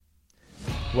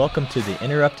Welcome to the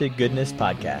Interrupted Goodness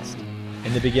Podcast.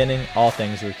 In the beginning, all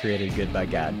things were created good by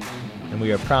God, and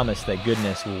we are promised that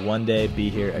goodness will one day be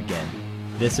here again.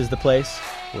 This is the place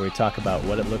where we talk about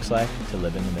what it looks like to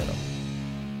live in the middle.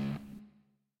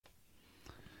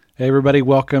 Hey everybody,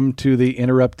 welcome to the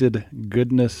Interrupted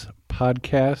Goodness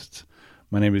Podcast.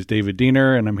 My name is David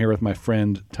Diener, and I'm here with my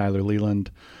friend Tyler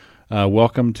Leland.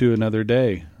 Welcome to another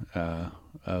day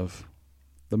of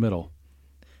the middle.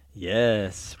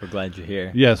 Yes, we're glad you're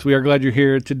here. Yes, we are glad you're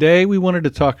here. Today we wanted to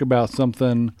talk about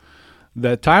something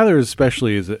that Tyler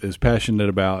especially is passionate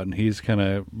about, and he's kind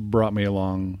of brought me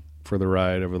along for the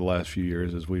ride over the last few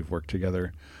years as we've worked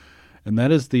together. And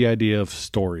that is the idea of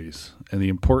stories and the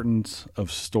importance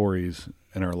of stories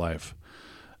in our life.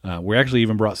 We actually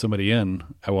even brought somebody in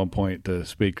at one point to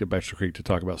speak at Bachelor Creek to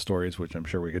talk about stories, which I'm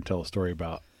sure we could tell a story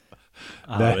about.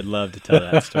 I would love to tell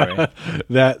that story.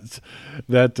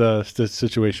 that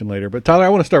situation later. But Tyler, I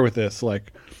want to start with this.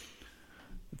 Like,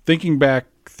 thinking back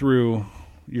through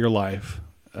your life,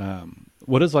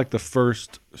 what is like the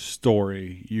first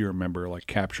story you remember like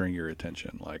capturing your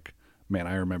attention? Like, man,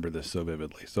 I remember this so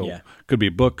vividly. So Could be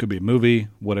a book, could be a movie,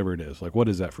 whatever it is. Like, what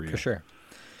is that for you? For sure.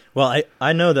 Well,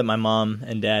 I know that my mom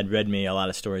and dad read me a lot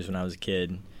of stories when I was a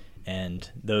kid,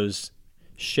 and those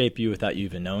shape you without you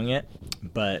even knowing it.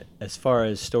 But as far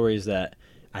as stories that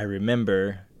I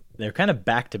remember, they're kind of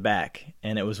back to back,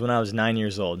 and it was when I was 9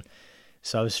 years old.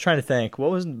 So I was trying to think,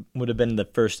 what would have been the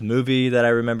first movie that I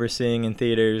remember seeing in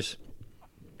theaters?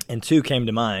 And two came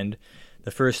to mind.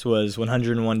 The first was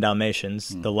 101 Dalmatians,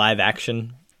 the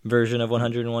live-action version of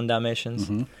 101 Dalmatians.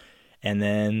 Mm-hmm. And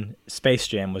then Space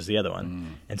Jam was the other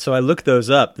one. And so I looked those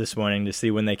up this morning to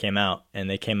see when they came out, and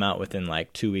they came out within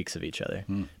like 2 weeks of each other.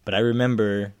 But I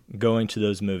remember going to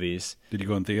those movies. Did you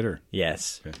go in theater?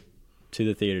 Yes. Okay. To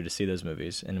the theater to see those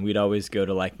movies. And we'd always go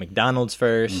to like McDonald's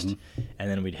first,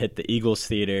 and then we'd hit the Eagles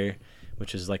Theater,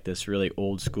 which is like this really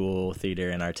old school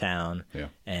theater in our town. Yeah.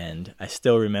 And I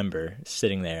still remember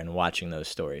sitting there and watching those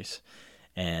stories.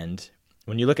 And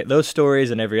when you look at those stories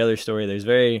and every other story, there's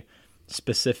very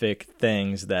specific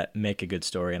things that make a good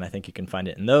story, and I think you can find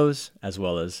it in those as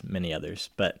well as many others.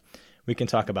 But we can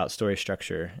talk about story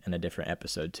structure in a different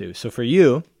episode too. So for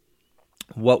you,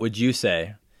 what would you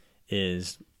say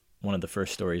is one of the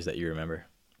first stories that you remember?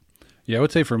 Yeah, I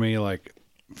would say for me, like,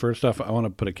 first off, I want to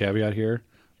put a caveat here.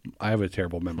 I have a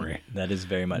terrible memory. That is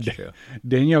very much true.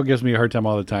 Danielle gives me a hard time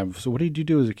all the time. So what did you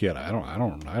do as a kid? I don't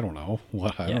know. What I don't know.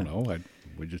 I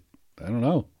don't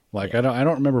know. Like, I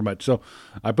don't remember much. So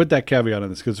I put that caveat on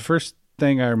this because the first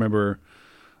thing I remember,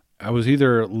 I was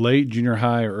either late junior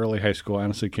high or early high school. I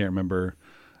honestly can't remember.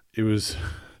 It was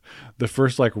the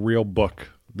first like real book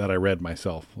that I read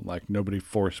myself. Like, nobody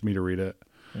forced me to read it.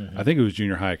 Mm-hmm. I think it was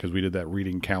junior high because we did that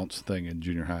reading counts thing in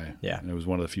junior high. Yeah. And it was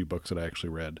one of the few books that I actually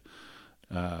read.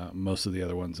 Most of the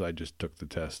other ones I just took the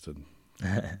test and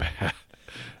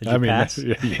Did you pass?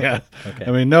 Yeah. Okay.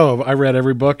 I mean, no, I read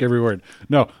every book, every word.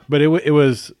 No, but it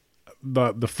was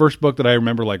the first book that I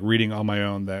remember like reading on my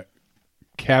own that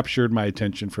captured my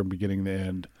attention from beginning to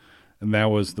end, and that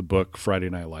was the book Friday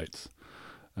Night Lights.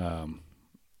 And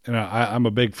I'm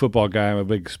a big football guy. I'm a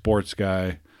big sports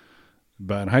guy,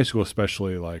 but in high school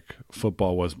especially, like,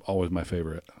 football was always my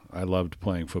favorite. I loved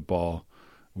playing football.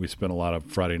 We spent a lot of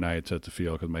Friday nights at the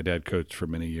field because my dad coached for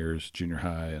many years, junior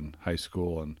high and high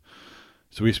school, and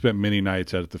so we spent many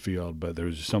nights out at the field. But there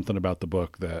was just something about the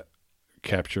book that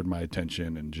captured my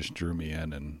attention and just drew me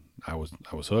in, and I was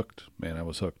hooked. Man, I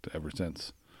was hooked ever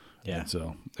since. Yeah. And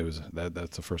so it was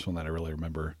that's the first one that I really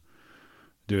remember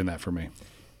doing that for me.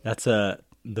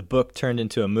 The book turned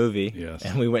into a movie. Yes.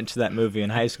 And we went to that movie in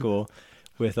high school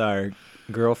with our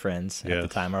girlfriends at the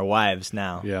time, our wives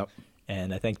now. Yep.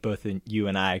 And I think both you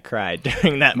and I cried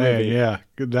during that movie. Yeah.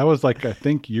 That was like, I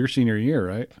think, your senior year,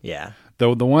 right? Yeah.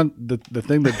 The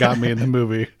thing that got me in the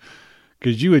movie,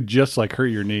 because you had just like hurt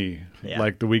your knee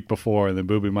like the week before, and then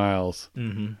Boobie Miles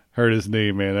hurt his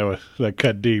knee. Man, that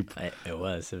cut deep. It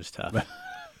was tough.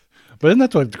 But isn't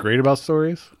that what's great about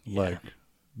stories? Yeah. Like,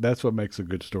 that's what makes a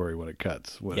good story when it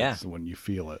cuts. When you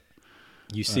feel it.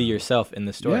 You see yourself in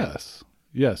the story.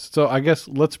 Yes. So I guess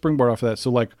let's springboard off of that. So,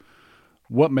 like,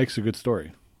 what makes a good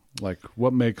story? Like,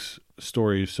 what makes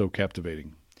stories so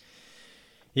captivating?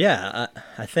 Yeah,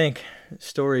 I think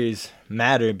stories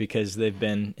matter because they've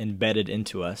been embedded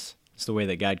into us. It's the way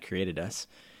that God created us.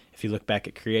 If you look back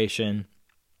at creation,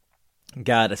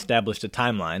 God established a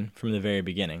timeline from the very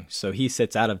beginning. So he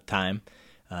sits out of time.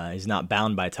 He's not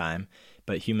bound by time.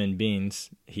 But human beings,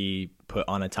 he put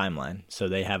on a timeline. So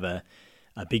they have a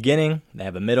beginning, they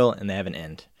have a middle, and they have an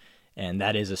end. And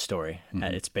that is a story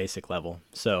at its basic level.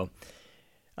 So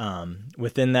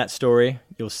Within that story,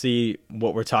 you'll see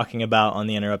what we're talking about on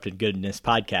the Interrupted Goodness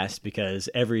podcast, because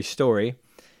every story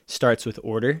starts with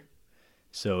order.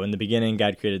 So in the beginning,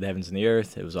 God created the heavens and the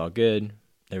earth. It was all good.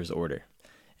 There was order.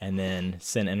 And then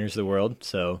sin enters the world.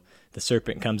 So the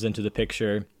serpent comes into the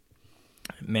picture.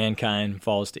 Mankind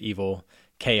falls to evil.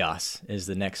 Chaos is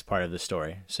the next part of the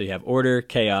story. So you have order,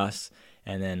 chaos,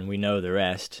 and then we know the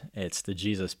rest. It's the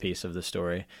Jesus piece of the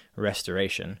story,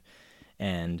 restoration.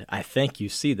 And I think you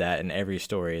see that in every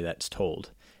story that's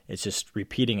told. It's just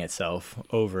repeating itself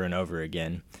over and over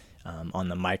again on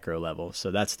the micro level. So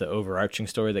that's the overarching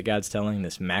story that God's telling,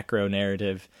 this macro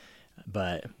narrative.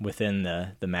 But within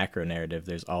the macro narrative,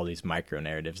 there's all these micro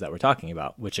narratives that we're talking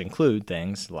about, which include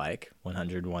things like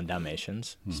 101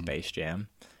 Dalmatians, Space Jam,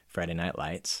 Friday Night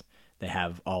Lights. They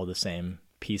have all the same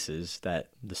pieces that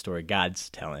the story God's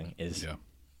telling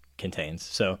contains.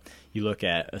 So you look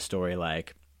at a story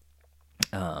like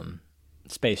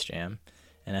Space Jam,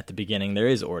 and at the beginning there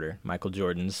is order. Michael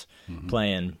Jordan's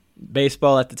playing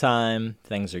baseball at the time.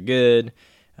 Things are good.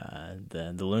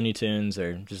 The Looney Tunes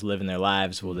are just living their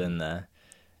lives. Well, then the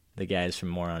guys from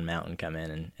Moron Mountain come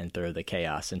in and throw the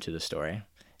chaos into the story.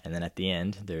 And then at the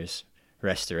end, there's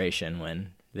restoration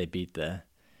when they beat the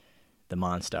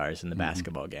Monstars in the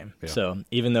basketball game. Yeah. So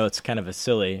even though it's kind of a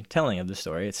silly telling of the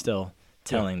story, it's still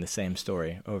telling the same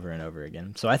story over and over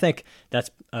again. So I think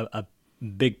that's a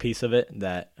big piece of it,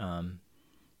 that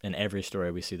in every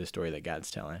story we see the story that God's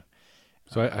telling.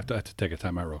 So I have to take a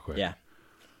time out real quick. Yeah.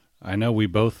 I know we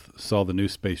both saw the new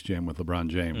Space Jam with LeBron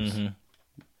James.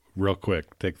 Real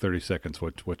quick, take 30 seconds.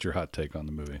 What's your hot take on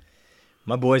the movie?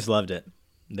 My boys loved it.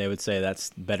 They would say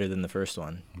that's better than the first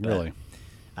one. Really?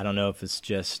 I don't know if it's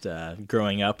just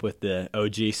growing up with the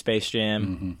OG Space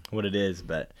Jam, what it is,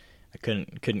 but I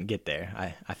couldn't get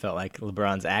there. I felt like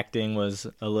LeBron's acting was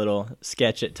a little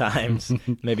sketch at times.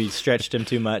 Maybe stretched him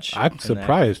too much. I'm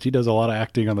surprised. He does a lot of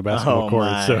acting on the basketball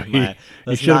court, so he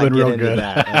should have been real good.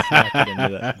 Let's not get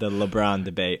into the LeBron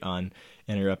debate on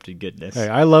Interrupted Goodness. Hey,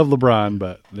 I love LeBron,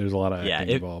 but there's a lot of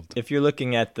acting involved. If you're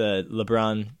looking at the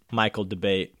LeBron-Michael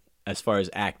debate as far as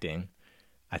acting,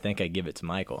 I think I give it to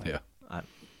Michael. Yeah.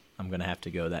 I'm going to have to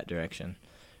go that direction.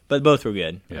 But both were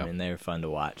good. Yeah. I mean, they were fun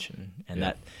to watch, and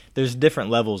that there's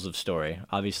different levels of story.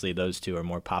 Obviously, those two are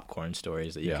more popcorn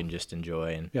stories that you can just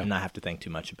enjoy and not have to think too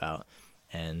much about.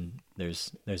 And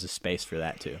there's a space for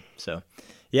that too. So,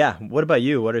 yeah. What about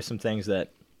you? What are some things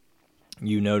that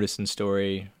you notice in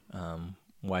story?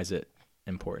 Why is it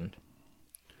important?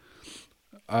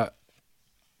 So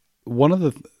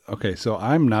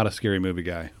I'm not a scary movie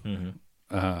guy.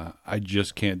 I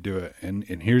just can't do it, and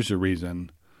here's the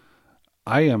reason.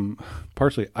 I am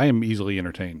easily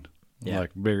entertained. Yeah.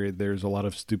 There's a lot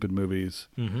of stupid movies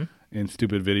and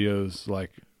stupid videos.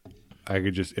 Like, I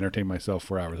could just entertain myself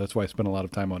for hours. That's why I spent a lot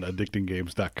of time on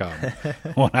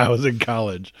addictinggames.com when I was in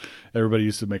college. Everybody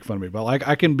used to make fun of me, but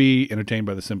I can be entertained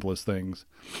by the simplest things.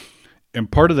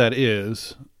 And part of that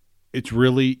is it's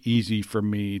really easy for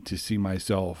me to see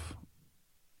myself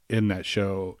in that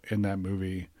show, in that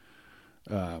movie,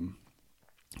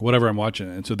 whatever I'm watching.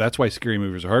 And so that's why scary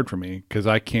movies are hard for me, because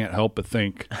I can't help but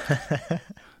think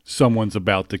someone's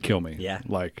about to kill me. Yeah.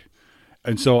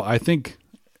 And so I think,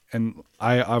 and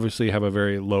I obviously have a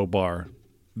very low bar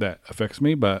that affects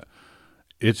me, but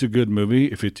it's a good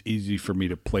movie if it's easy for me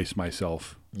to place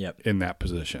myself in that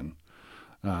position,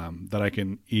 that I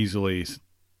can easily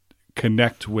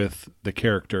connect with the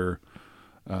character,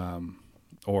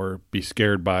 or be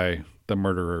scared by the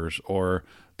murderers, or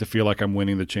to feel like I'm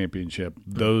winning the championship.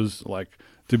 Those,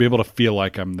 to be able to feel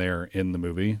like I'm there in the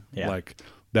movie,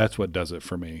 that's what does it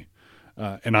for me.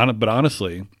 But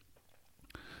honestly,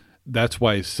 that's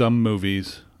why some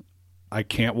movies I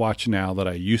can't watch now that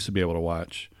I used to be able to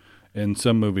watch, and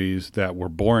some movies that were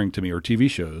boring to me, or TV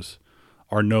shows,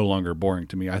 are no longer boring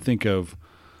to me. I think of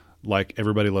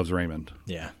Everybody Loves Raymond.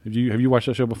 Yeah. Have you watched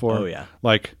that show before? Oh yeah.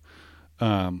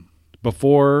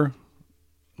 Before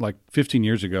 15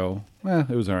 years ago, it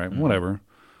was all right, whatever.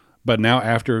 But now,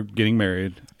 after getting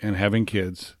married and having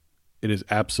kids, it is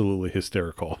absolutely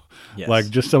hysterical. Yes.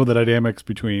 Just some of the dynamics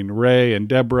between Ray and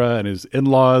Deborah and his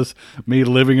in-laws, me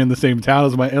living in the same town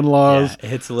as my in-laws. Yeah, it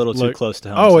hits a little too close to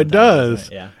home. Oh, it does.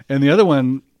 It? Yeah. And the other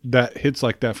one that hits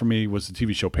like that for me was the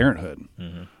TV show Parenthood,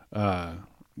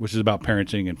 which is about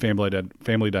parenting and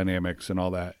family dynamics and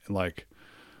all that.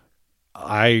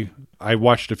 I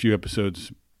watched a few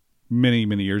episodes many,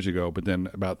 many years ago, but then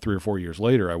about 3 or 4 years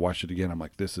later, I watched it again. I'm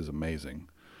like, this is amazing.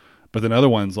 But then other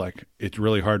ones, it's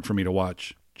really hard for me to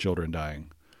watch children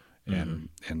dying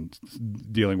and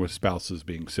dealing with spouses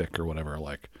being sick or whatever.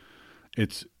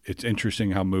 It's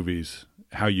interesting how movies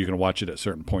how you can watch it at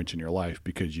certain points in your life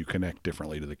because you connect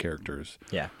differently to the characters.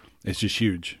 Yeah. It's just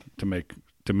huge to make,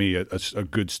 to me, a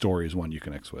good story is one you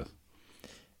connect with.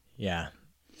 Yeah.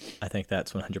 I think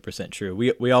that's 100% true.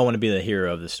 We all want to be the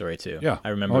hero of the story too. Yeah. I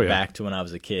remember back to when I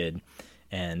was a kid,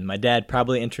 and my dad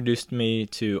probably introduced me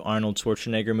to Arnold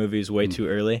Schwarzenegger movies way too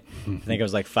early. I think I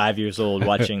was like 5 years old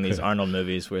watching these Arnold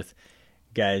movies with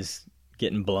guys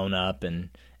getting blown up, and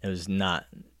it was not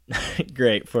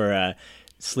great for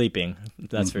sleeping.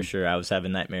 That's for sure. I was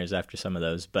having nightmares after some of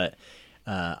those, but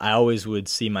I always would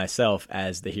see myself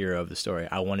as the hero of the story.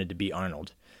 I wanted to be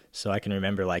Arnold. So I can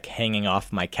remember like hanging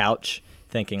off my couch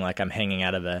thinking like I'm hanging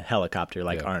out of a helicopter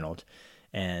like Arnold.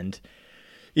 And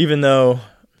even though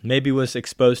maybe was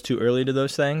exposed too early to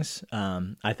those things,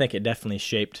 I think it definitely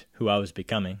shaped who I was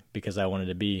becoming because I wanted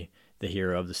to be the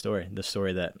hero of the story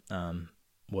that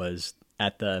was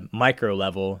at the micro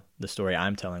level, the story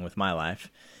I'm telling with my life.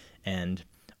 And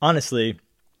honestly,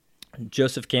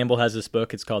 Joseph Campbell has this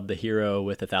book. It's called The Hero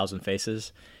with a Thousand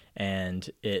Faces. And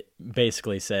it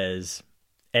basically says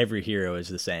every hero is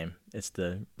the same. It's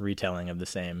the retelling of the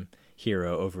same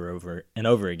hero over and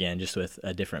over again, just with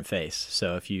a different face.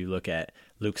 So if you look at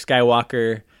Luke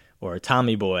Skywalker or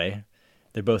Tommy Boy,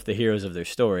 they're both the heroes of their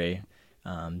story,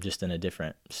 just in a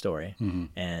different story. Mm-hmm.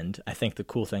 And I think the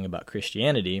cool thing about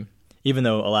Christianity, even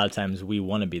though a lot of times we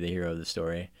want to be the hero of the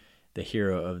story, the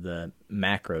hero of the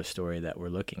macro story that we're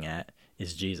looking at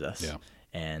is Jesus. Yeah.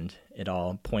 And it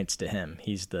all points to him.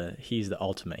 He's the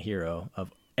ultimate hero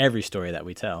of every story that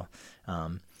we tell.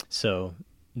 So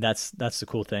that's the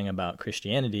cool thing about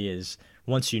Christianity is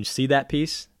once you see that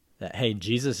piece, that, hey,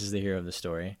 Jesus is the hero of the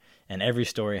story, and every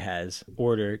story has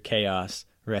order, chaos,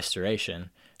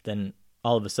 restoration, then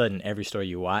all of a sudden every story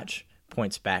you watch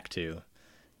points back to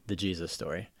the Jesus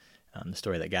story, the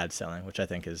story that God's telling, which I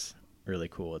think is really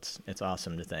cool. It's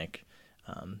awesome to think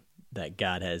that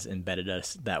God has embedded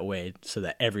us that way so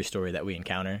that every story that we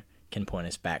encounter can point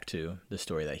us back to the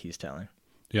story that he's telling.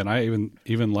 Yeah, and I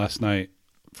even last night,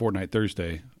 Fortnite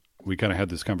Thursday, we kind of had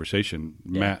this conversation.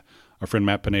 Yeah. Our friend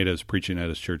Matt Pineda is preaching at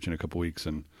his church in a couple weeks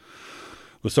and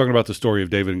was talking about the story of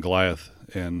David and Goliath.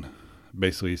 And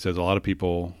basically he says a lot of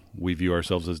people, we view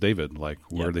ourselves as David, like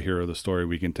we're the hero of the story.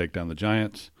 We can take down the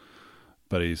giants.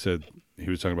 But he said, he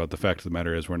was talking about the fact of the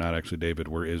matter is we're not actually David.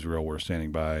 We're Israel. We're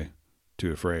standing by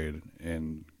too afraid.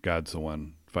 And God's the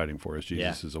one fighting for us.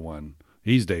 Jesus is the one.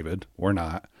 He's David. We're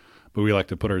not. But we like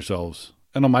to put ourselves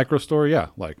in a micro story.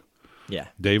 Yeah.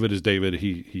 David is David.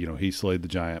 He slayed the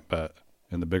giant, but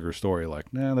in the bigger story,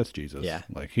 like, nah, that's Jesus. Yeah.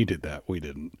 Like he did that. We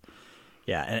didn't.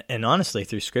 Yeah. And honestly,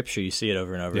 through scripture, you see it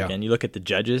over and over again. You look at the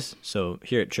Judges. So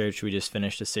here at church, we just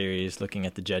finished a series looking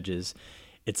at the Judges.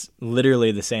 It's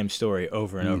literally the same story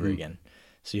over and over again.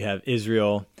 So you have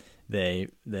Israel, they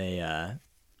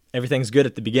everything's good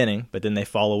at the beginning, but then they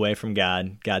fall away from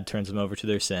God. God turns them over to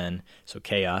their sin, so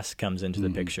chaos comes into the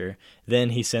picture. Then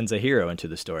he sends a hero into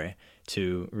the story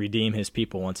to redeem his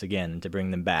people once again and to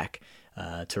bring them back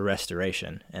to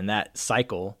restoration. And that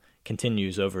cycle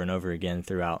continues over and over again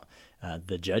throughout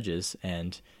the Judges,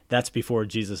 and that's before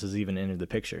Jesus has even entered the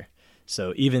picture.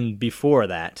 So even before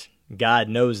that, God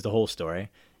knows the whole story,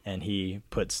 and he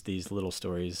puts these little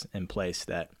stories in place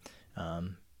that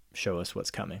show us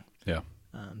what's coming. Yeah.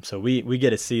 So we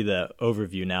get to see the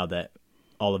overview now that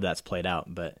all of that's played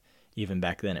out, but even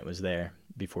back then it was there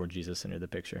before Jesus entered the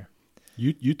picture.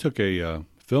 You took a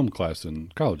film class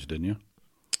in college, didn't you?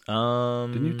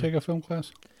 Didn't you take a film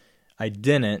class? I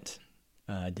didn't.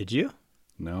 Did you?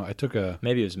 No, I took a...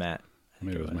 Maybe it was Matt.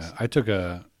 Maybe it was Matt. I took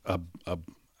one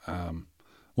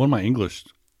of my English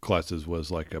classes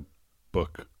was like a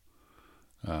book.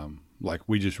 Like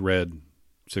we just read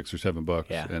 6 or 7 books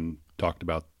and talked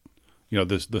about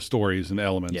the stories and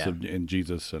elements in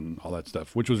Jesus and all that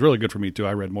stuff, which was really good for me too.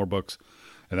 I read more books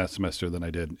in that semester than I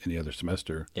did any other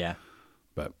semester. Yeah.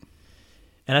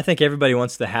 And I think everybody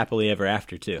wants the happily ever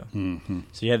after too. Mm-hmm.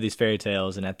 So you have these fairy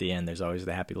tales, and at the end there's always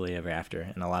the happily ever after,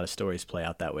 and a lot of stories play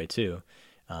out that way too.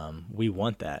 We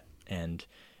want that, and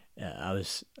I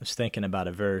was thinking about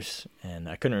a verse, and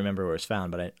I couldn't remember where it's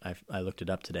found, but I looked it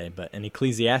up today. But in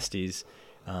Ecclesiastes,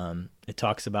 it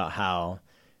talks about how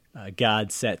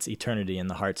God sets eternity in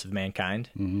the hearts of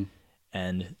mankind,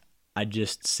 and I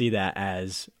just see that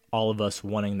as all of us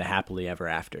wanting the happily ever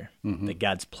after, that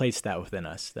God's placed that within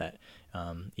us, that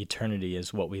eternity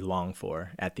is what we long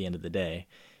for at the end of the day,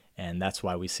 and that's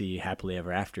why we see happily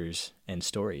ever afters in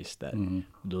stories, that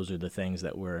those are the things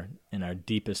that we're, in our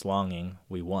deepest longing,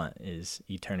 we want is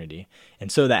eternity. And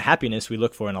so that happiness we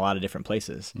look for in a lot of different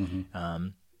places.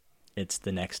 It's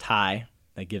the next high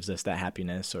that gives us that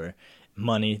happiness, or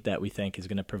money that we think is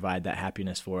going to provide that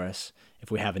happiness for us.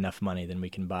 If we have enough money, then we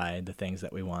can buy the things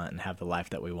that we want and have the life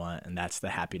that we want, and that's the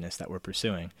happiness that we're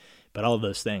pursuing. But all of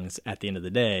those things, at the end of the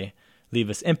day, leave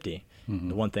us empty.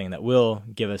 The one thing that will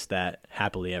give us that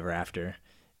happily ever after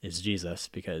is Jesus,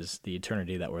 because the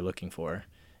eternity that we're looking for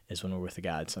is when we're with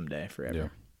God someday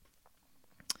forever.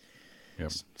 Yeah.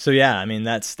 Yep. So yeah, I mean,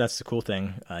 that's the cool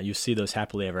thing. You see those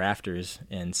happily ever afters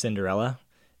in Cinderella,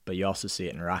 but you also see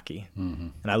it in Rocky.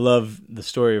 And I love the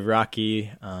story of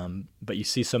Rocky, but you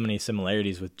see so many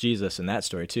similarities with Jesus in that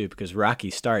story too, because Rocky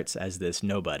starts as this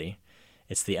nobody.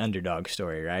 It's the underdog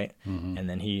story, right? And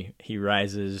then he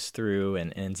rises through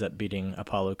and ends up beating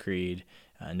Apollo Creed.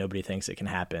 Nobody thinks it can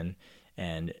happen.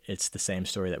 And it's the same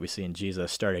story that we see in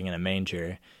Jesus, starting in a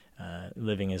manger,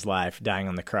 living his life, dying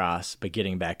on the cross, but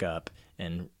getting back up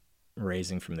and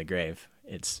raising from the grave.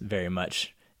 It's very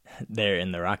much there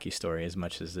in the Rocky story as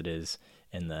much as it is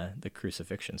in the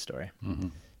crucifixion story.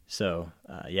 So,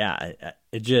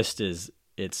 it just is,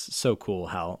 it's so cool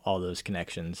how all those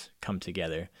connections come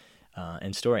together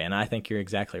in story. And I think you're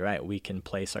exactly right. We can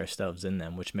place ourselves in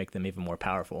them, which make them even more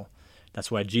powerful. That's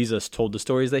why Jesus told the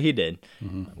stories that he did.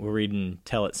 We're reading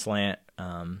Tell It Slant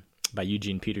by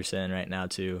Eugene Peterson right now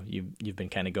too. You've been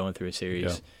kind of going through a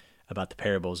series about the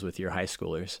parables with your high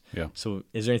schoolers. Yeah. So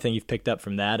is there anything you've picked up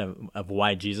from that of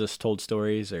why Jesus told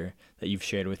stories, or that you've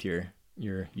shared with your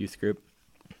youth group?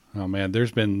 Oh man,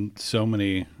 there's been so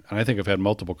many, and I think I've had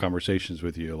multiple conversations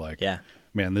with you. Like,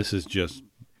 man, this has just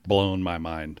blown my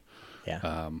mind.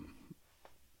 Yeah.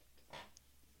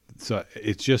 So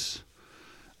it's just,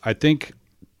 I think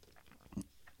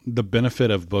the benefit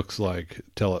of books like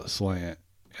Tell It Slant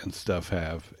and stuff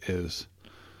is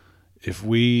if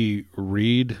we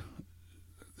read,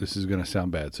 this is going to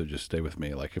sound bad, so just stay with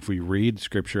me. Like, if we read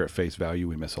scripture at face value,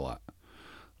 we miss a lot.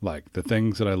 Like, the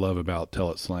things that I love about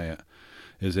Tell It Slant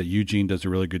is that Eugene does a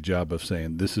really good job of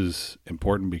saying, this is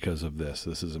important because of this.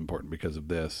 This is important because of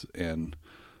this. And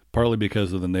partly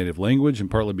because of the native language, and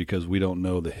partly because we don't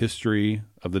know the history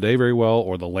of the day very well,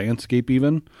 or the landscape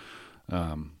even.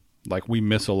 Like, we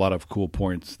miss a lot of cool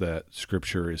points that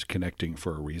scripture is connecting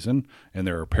for a reason, and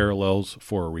there are parallels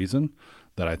for a reason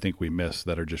that I think we miss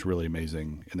that are just really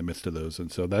amazing in the midst of those. And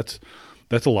so that's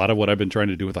a lot of what I've been trying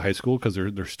to do with the high school, because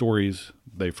they're stories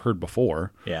they've heard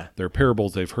before. Yeah. They're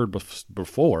parables they've heard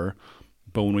before,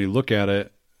 but when we look at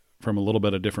it from a little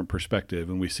bit of different perspective,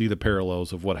 and we see the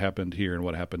parallels of what happened here and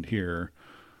what happened here,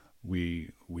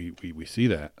 we see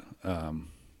that.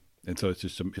 And so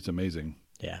it's amazing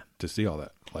to see all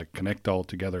that, like, connect all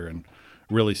together and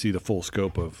really see the full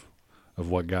scope of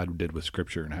what God did with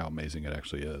scripture and how amazing it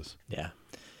actually is. Yeah.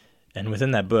 And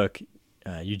within that book,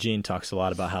 Eugene talks a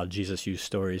lot about how Jesus used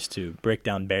stories to break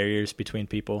down barriers between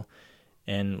people.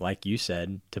 And like you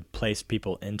said, to place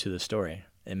people into the story.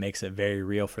 It makes it very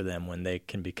real for them when they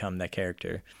can become that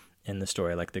character in the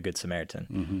story, like the Good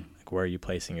Samaritan. Like, where are you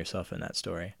placing yourself in that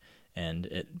story? And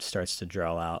it starts to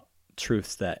draw out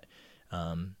truths that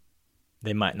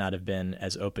they might not have been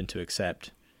as open to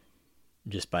accept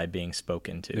just by being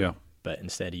spoken to. Yeah. But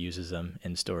instead he uses them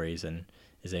in stories and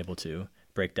is able to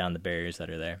break down the barriers that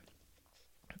are there.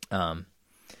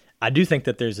 I do think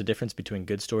that there's a difference between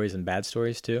good stories and bad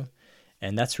stories too.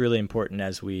 And that's really important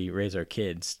as we raise our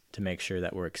kids, to make sure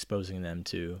that we're exposing them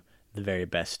to the very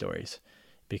best stories.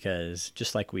 Because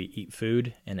just like we eat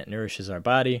food and it nourishes our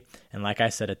body, and like I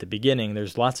said at the beginning,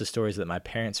 there's lots of stories that my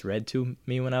parents read to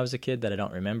me when I was a kid that I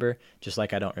don't remember, just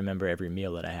like I don't remember every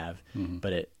meal that I have.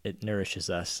 But it nourishes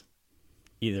us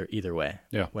either way,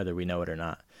 whether we know it or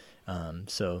not.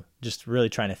 So just really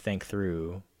trying to think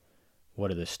through,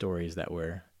 what are the stories that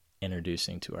we're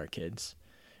introducing to our kids.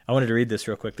 I wanted to read this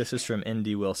real quick. This is from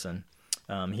N.D. Wilson.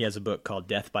 He has a book called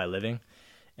Death by Living,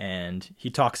 and he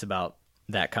talks about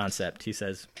that concept. He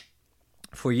says,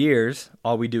 for years,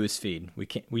 all we do is feed.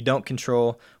 We don't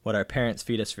control what our parents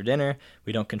feed us for dinner.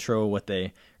 We don't control what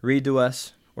they read to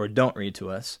us or don't read to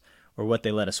us, or what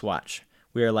they let us watch.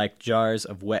 We are like jars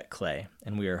of wet clay,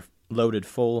 and we are loaded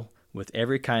full with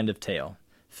every kind of tale.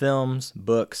 Films,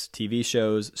 books, TV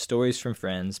shows, stories from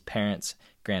friends, parents,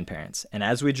 grandparents. And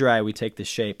as we dry, we take the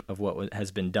shape of what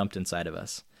has been dumped inside of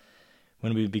us.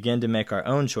 When we begin to make our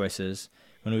own choices,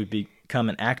 when we become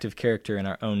an active character in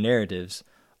our own narratives,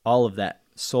 all of that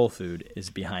soul food is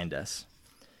behind us.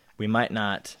 We might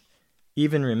not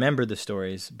even remember the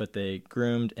stories, but they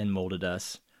groomed and molded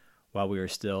us while we were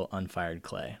still unfired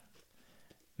clay.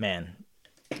 Man,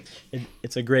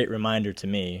 it's a great reminder to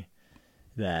me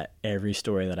that every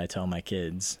story that I tell my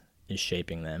kids is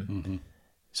shaping them.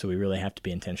 So we really have to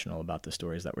be intentional about the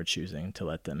stories that we're choosing to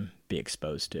let them be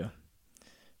exposed to.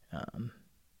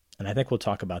 And I think we'll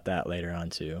talk about that later on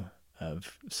too,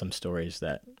 of some stories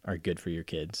that are good for your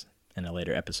kids in a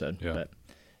later episode. Yeah. But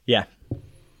yeah,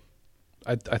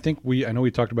 I think I know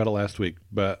we talked about it last week,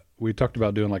 but we talked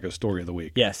about doing like a story of the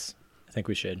week. yes, I think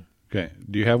we should. Okay.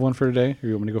 Do you have one for today, or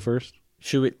you want me to go first?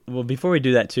 Should we? Well, before we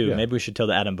do that too, Yeah. maybe we should tell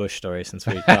the Adam Bush story since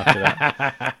we talked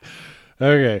about.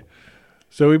 Okay.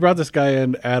 So we brought this guy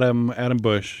in, Adam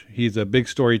Bush. He's a big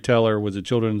storyteller, was a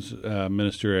children's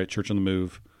minister at Church on the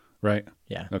Move, right?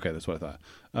 Yeah. Okay, that's what I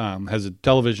thought. Has a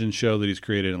television show that he's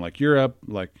created in like Europe,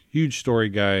 like huge story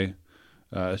guy,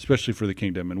 especially for the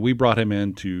kingdom. And we brought him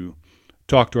in to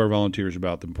talk to our volunteers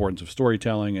about the importance of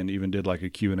storytelling, and even did like a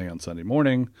Q&A on Sunday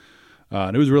morning.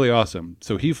 And it was really awesome.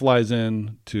 So he flies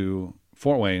in to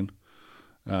Fort Wayne,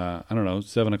 I don't know,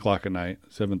 7 o'clock at night,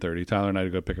 7:30. Tyler and I to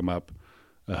go pick him up.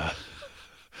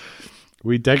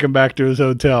 We take him back to his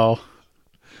hotel,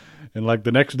 and like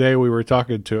the next day we were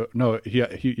talking to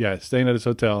staying at his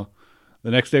hotel.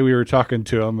 The next day we were talking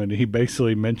to him, and he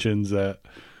basically mentions that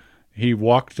he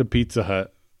walked to Pizza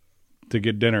Hut to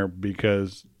get dinner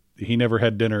because he never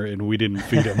had dinner and we didn't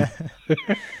feed him.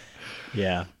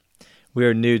 Yeah. We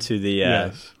are new to the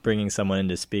Yes. bringing someone in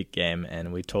to speak game,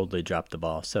 and we totally dropped the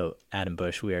ball. So, Adam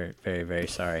Bush, we are very, very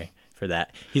sorry for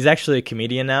that. He's actually a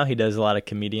comedian now. He does a lot of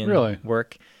comedian Really?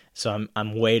 work. So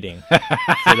I'm waiting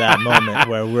for that moment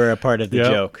where we're a part of the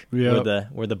Yep. joke. Yep.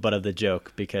 We're the butt of the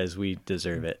joke because we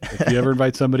deserve it. If you ever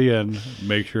invite somebody in,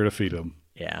 make sure to feed them.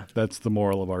 Yeah, That's the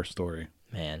moral of our story.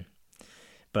 man.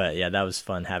 But yeah, that was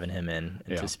fun having him in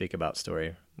and Yeah. to speak about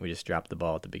story. We just dropped the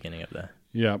ball at the beginning of the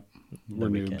Yep. We're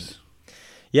weekend. noobs.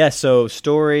 Yeah, so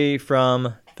story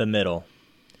from the middle.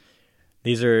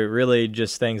 These are really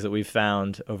just things that we've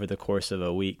found over the course of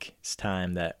a week's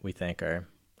time that we think are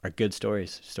good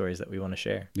stories that we want to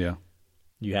share. Yeah.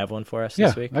 You have one for us Yeah,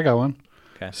 this week? I got one.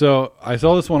 Okay. So I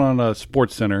saw this one on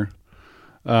Sports Center,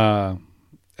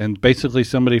 and basically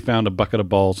somebody found a bucket of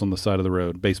balls on the side of the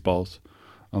road, baseballs,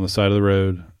 on the side of the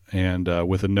road, and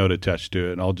with a note attached to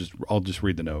it. And I'll just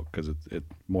read the note because it's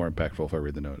more impactful if I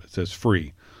read the note. It says,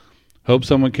 "Free. Hope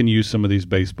someone can use some of these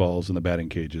baseballs in the batting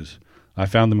cages. I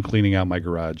found them cleaning out my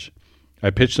garage. I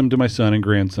pitched them to my son and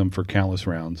grandson for countless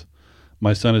rounds.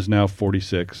 My son is now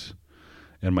 46,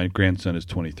 and my grandson is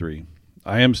 23.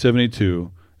 I am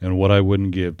 72, and what I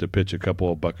wouldn't give to pitch a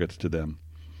couple of buckets to them.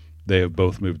 They have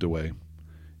both moved away.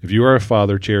 If you are a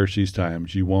father, cherish these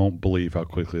times. You won't believe how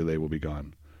quickly they will be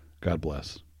gone. God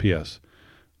bless. P.S.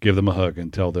 Give them a hug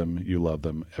and tell them you love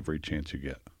them every chance you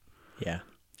get." Yeah.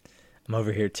 I'm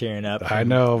over here tearing up. I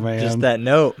know, man. Just that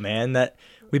note, man. That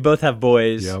we both have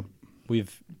boys. Yep.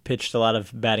 We've pitched a lot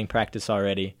of batting practice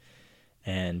already,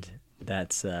 and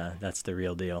that's the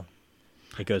real deal.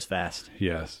 It goes fast.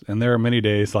 Yes. And there are many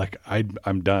days like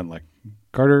I'm done. Like,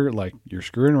 Carter, like, you're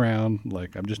screwing around.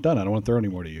 Like, I'm just done. I don't want to throw any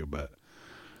more to you. But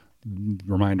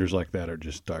reminders like that are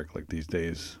just dark. Like, these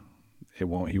days, he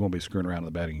won't be screwing around in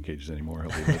the batting cages anymore.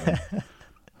 He'll be living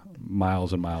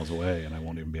miles and miles away, and I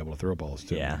won't even be able to throw balls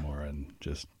to him anymore. And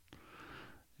just,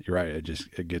 you're right.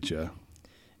 It gets you.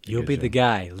 You'll be the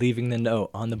guy leaving the note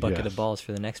on the bucket Yes. of balls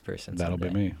for the next person. That'll be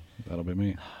someday. me. That'll be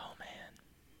me.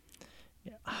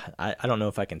 I don't know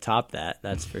if I can top that.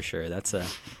 That's for sure. That's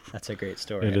a great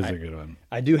story. It is a good one.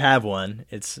 I do have one.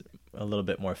 It's a little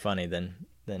bit more funny than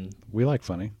We like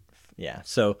funny. yeah.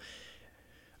 So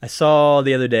I saw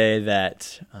the other day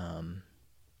that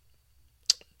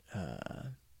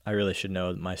I really should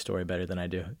know my story better than I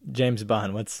do. James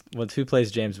Bond. Who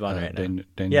plays James Bond right now?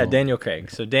 Daniel. Daniel Craig.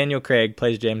 So Daniel Craig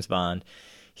plays James Bond.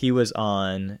 He was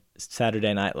on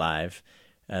Saturday Night Live.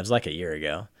 It was like a year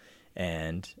ago,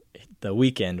 and The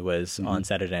Weeknd was on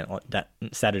Saturday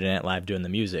Night Live doing the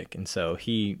music, and so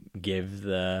he gave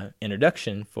the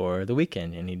introduction for The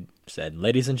Weeknd, and he said,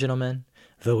 "Ladies and gentlemen,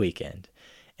 The Weeknd,"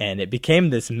 and it became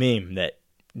this meme that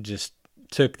just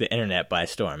took the internet by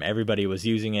storm. Everybody was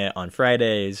using it on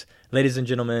Fridays. "Ladies and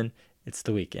gentlemen, it's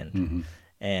The Weeknd,"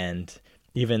 and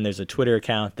even there's a Twitter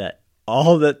account that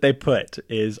all that they put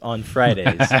is on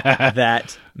Fridays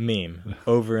that meme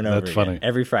over and over That's again. funny.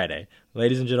 Every Friday.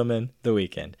 "Ladies and gentlemen, The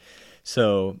Weeknd."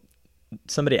 So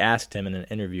somebody asked him in an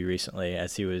interview recently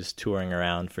as he was touring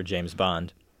around for James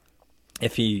Bond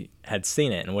if he had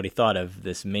seen it and what he thought of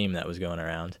this meme that was going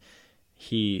around.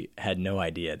 He had no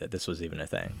idea that this was even a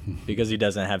thing because he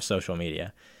doesn't have social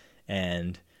media.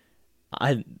 And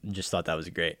I just thought that was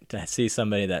great to see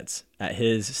somebody that's at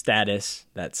his status,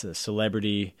 that's a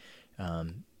celebrity,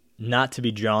 not to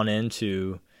be drawn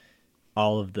into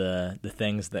all of the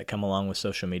things that come along with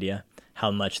social media, how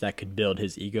much that could build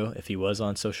his ego if he was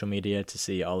on social media, to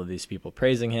see all of these people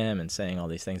praising him and saying all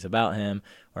these things about him,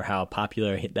 or how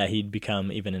popular that he'd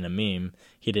become even in a meme.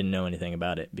 He didn't know anything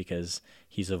about it because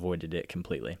he's avoided it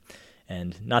completely.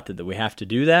 And not that we have to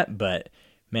do that, but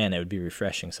man, it would be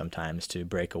refreshing sometimes to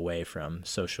break away from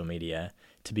social media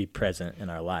to be present in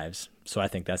our lives. So I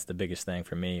think that's the biggest thing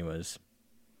for me was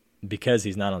because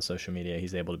he's not on social media,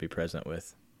 he's able to be present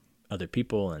with other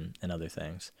people and other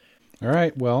things. All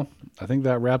right. Well, I think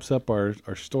that wraps up our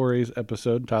stories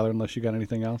episode. Tyler, unless you got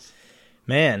anything else?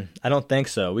 Man, I don't think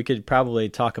so. We could probably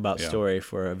talk about story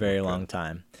for a very long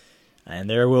time. And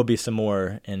there will be some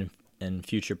more in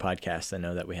future podcasts. I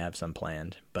know that we have some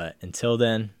planned. But until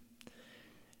then,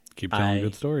 keep telling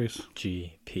good stories.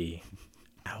 IGP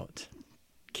out.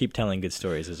 Keep telling good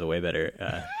stories is a way better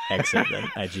exit than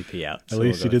IGP out. At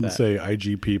least you didn't say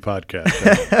IGP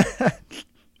podcast.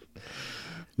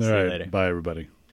 All right. Later. Bye, everybody.